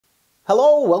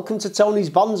Hello, welcome to Tony's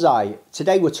Bonsai.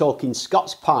 Today we're talking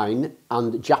Scots pine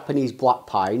and Japanese black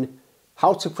pine,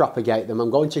 how to propagate them. I'm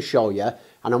going to show you,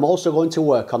 and I'm also going to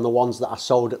work on the ones that I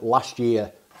sowed last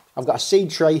year. I've got a seed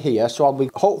tray here, so I'll be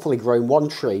hopefully growing one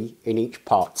tree in each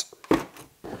pot.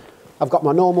 I've got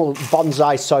my normal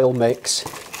bonsai soil mix.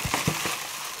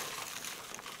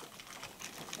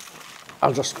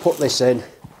 I'll just put this in.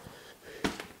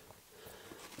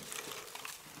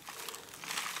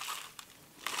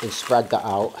 And spread that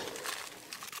out.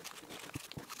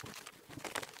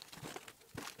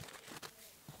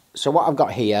 So what I've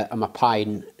got here are my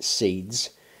pine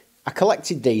seeds. I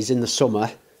collected these in the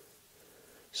summer,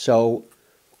 so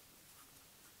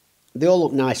they all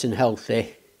look nice and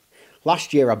healthy.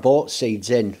 Last year I bought seeds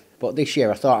in, but this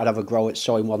year I thought I'd have a go at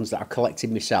sowing ones that I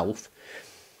collected myself.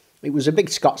 It was a big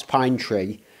Scots pine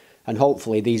tree, and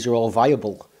hopefully these are all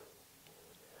viable.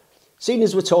 Seeing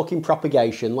as we're talking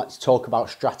propagation, let's talk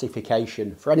about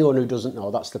stratification. For anyone who doesn't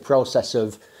know, that's the process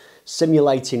of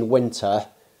simulating winter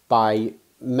by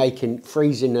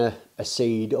freezing a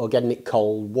seed or getting it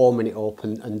cold, warming it up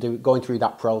and going through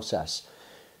that process.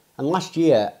 And last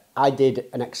year I did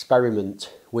an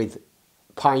experiment with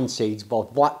pine seeds,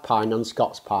 both black pine and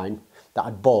Scots pine, that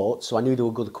I'd bought, so I knew they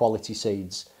were good quality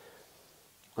seeds.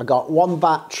 I got one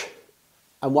batch,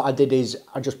 and what I did is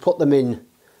I just put them in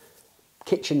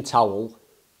kitchen towel,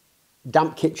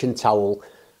 damp kitchen towel,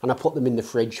 and I put them in the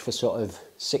fridge for sort of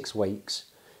 6 weeks,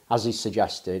 as is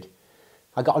suggested.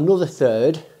 I got another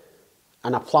third,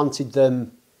 and I planted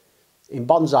them in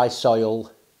bonsai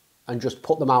soil and just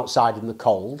put them outside in the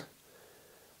cold.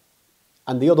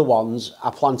 And the other ones I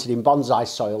planted in bonsai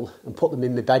soil and put them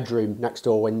in my bedroom next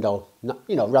door window,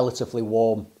 you know, relatively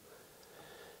warm.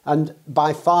 And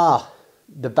by far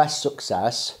the best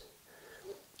success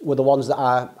were the ones that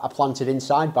I planted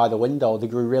inside by the window. They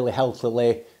grew really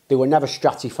healthily. They were never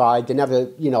stratified. They never,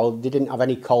 they didn't have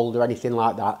any cold or anything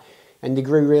like that. And they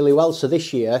grew really well. So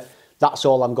this year, that's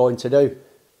all I'm going to do.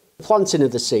 The planting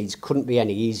of the seeds couldn't be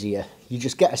any easier. You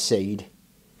just get a seed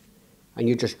and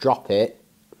you just drop it,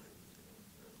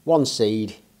 one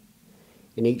seed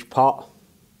in each pot.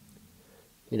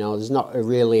 There's not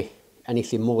really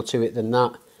anything more to it than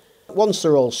that. Once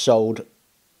they're all sowed,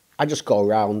 I just go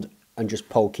around and just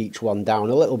poke each one down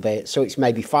a little bit, so it's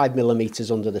maybe 5mm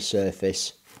under the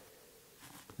surface,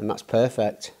 and that's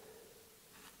perfect.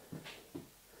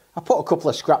 I put a couple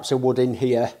of scraps of wood in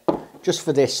here just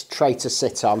for this tray to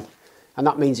sit on, and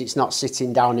that means it's not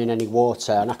sitting down in any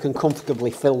water, and I can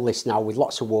comfortably fill this now with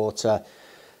lots of water,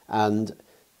 and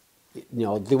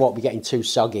they won't be getting too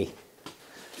soggy.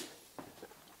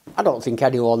 I don't think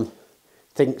anyone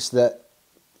thinks that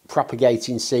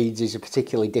propagating seeds is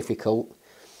particularly difficult,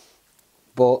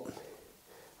 but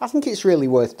I think it's really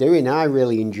worth doing. I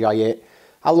really enjoy it.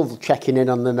 I love checking in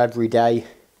on them every day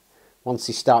once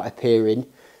they start appearing.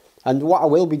 And what I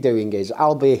will be doing is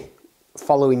I'll be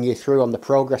following you through on the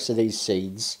progress of these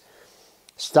seeds,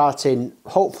 starting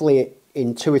hopefully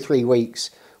in 2 or 3 weeks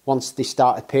once they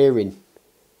start appearing.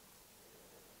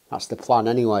 That's the plan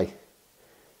anyway.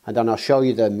 And then I'll show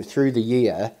you them through the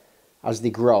year as they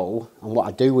grow and what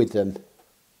I do with them.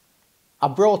 I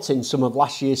brought in some of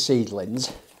last year's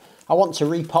seedlings. I want to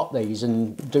repot these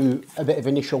and do a bit of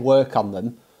initial work on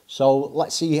them. So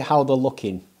let's see how they're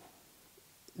looking.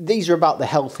 These are about the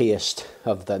healthiest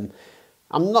of them.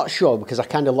 I'm not sure because I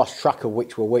kind of lost track of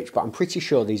which were which, but I'm pretty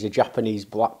sure these are Japanese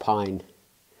black pine.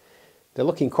 They're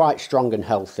looking quite strong and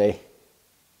healthy.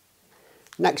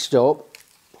 Next up,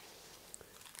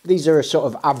 these are a sort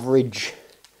of average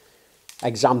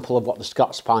example of what the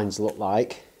Scots pines look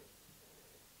like.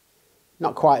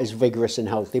 Not quite as vigorous and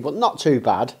healthy, but not too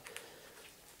bad.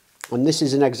 And this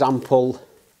is an example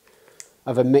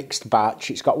of a mixed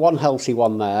batch. It's got one healthy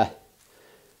one there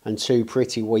and 2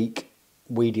 pretty weak,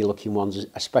 weedy looking ones,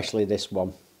 especially this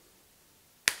one.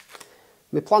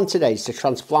 My plan today is to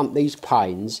transplant these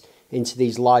pines into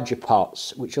these larger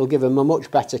pots, which will give them a much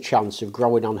better chance of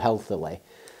growing on healthily.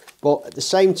 But at the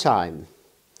same time,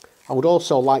 I would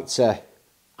also like to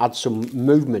add some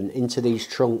movement into these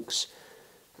trunks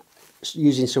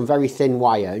using some very thin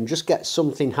wire and just get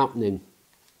something happening.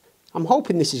 I'm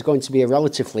hoping this is going to be a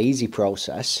relatively easy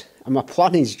process, and my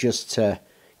plan is just to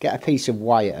get a piece of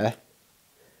wire.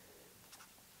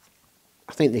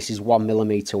 I think this is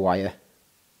 1mm wire.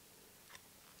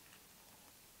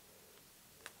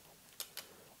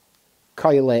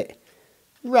 Coil it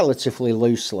relatively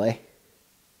loosely.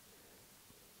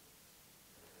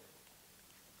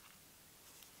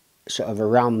 Sort of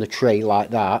around the tree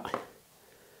like that.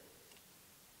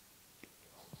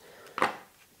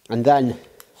 And then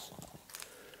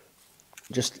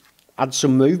just add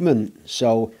some movement.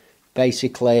 So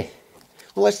basically,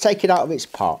 well, let's take it out of its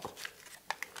pot.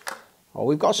 Oh,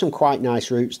 we've got some quite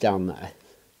nice roots down there.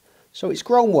 So it's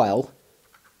grown well.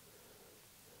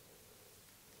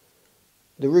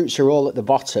 The roots are all at the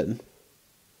bottom,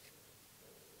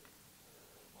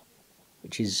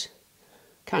 which is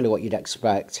kind of what you'd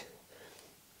expect.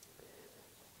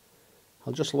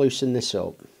 I'll just loosen this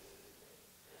up.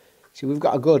 See, we've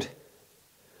got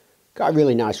a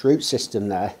really nice root system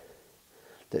there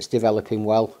that's developing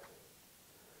well.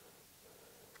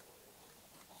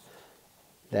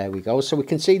 There we go. So we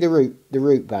can see the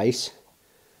root base.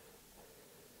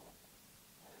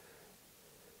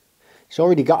 It's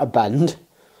already got a bend.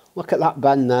 Look at that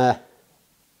bend there.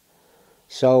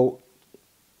 So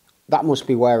that must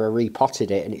be where I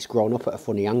repotted it and it's grown up at a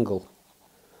funny angle.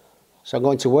 So I'm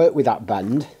going to work with that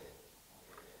bend.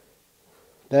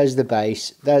 There's the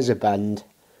base, there's a bend.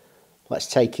 Let's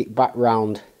take it back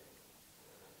round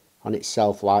on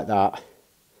itself like that.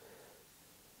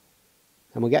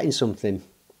 And we're getting something.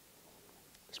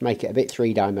 Let's make it a bit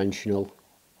three-dimensional.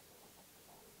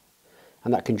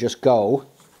 And that can just go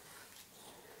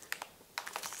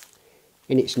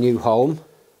in its new home.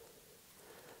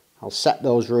 I'll set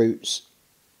those roots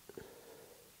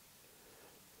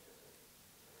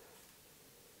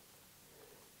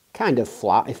kind of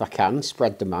flat if I can,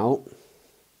 spread them out.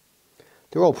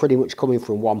 They're all pretty much coming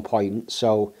from one point,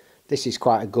 so this is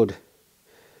quite a good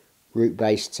root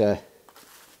base to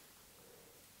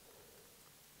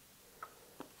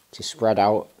spread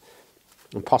out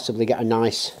and possibly get a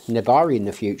nice nibari in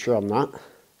the future on that.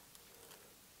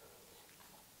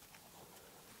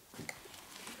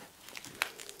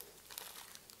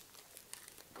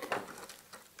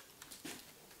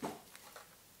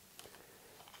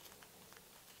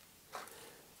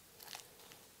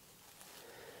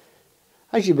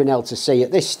 As you've been able to see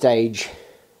at this stage,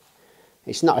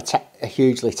 it's not a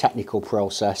hugely technical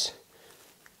process.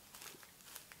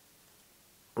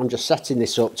 I'm just setting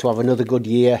this up to have another good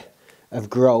year of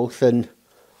growth, and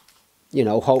you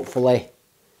know, hopefully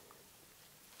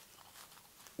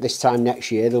this time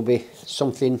next year there'll be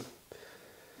something,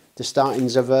 the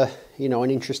startings of a, you know,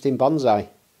 an interesting bonsai.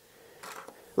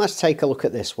 Let's take a look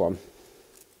at this one.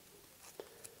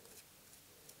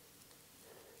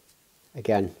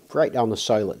 Again, break down the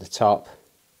soil at the top.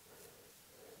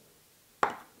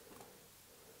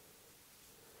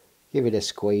 Give it a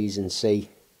squeeze and see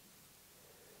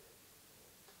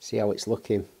how it's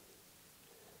looking.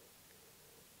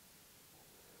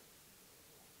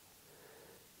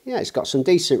 Yeah, it's got some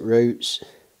decent roots.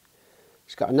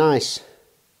 It's got a nice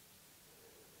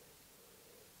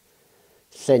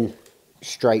thin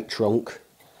straight trunk,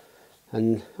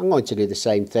 and I'm going to do the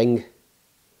same thing.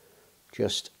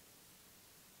 Just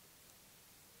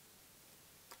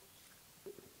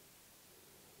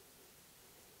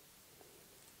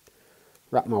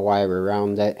wrap my wire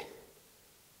around it.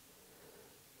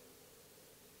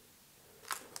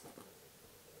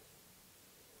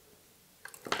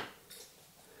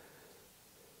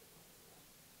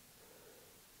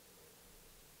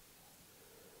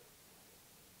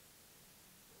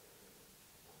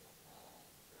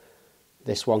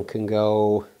 This one can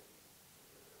go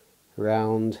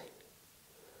around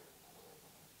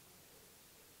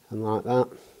and like that.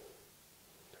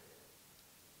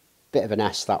 Bit of an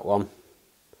S, that one.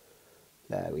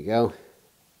 There we go.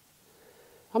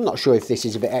 I'm not sure if this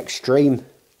is a bit extreme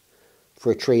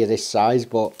for a tree of this size,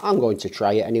 but I'm going to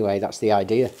try it anyway. That's the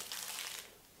idea.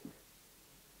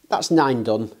 That's 9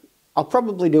 done. I'll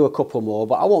probably do a couple more,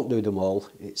 but I won't do them all.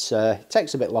 It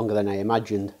takes a bit longer than I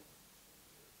imagined.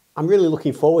 I'm really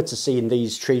looking forward to seeing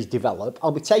these trees develop.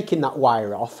 I'll be taking that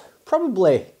wire off,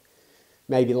 probably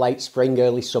maybe late spring,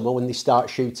 early summer when they start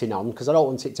shooting on, because I don't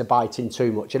want it to bite in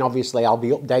too much, and obviously I'll be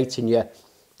updating you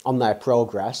on their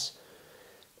progress.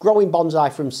 Growing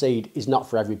bonsai from seed is not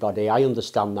for everybody, I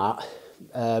understand that,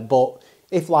 but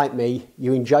if, like me,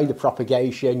 you enjoy the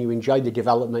propagation, you enjoy the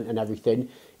development and everything,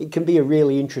 it can be a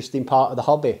really interesting part of the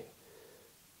hobby.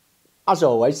 As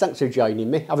always, thanks for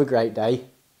joining me, have a great day,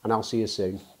 and I'll see you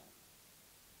soon.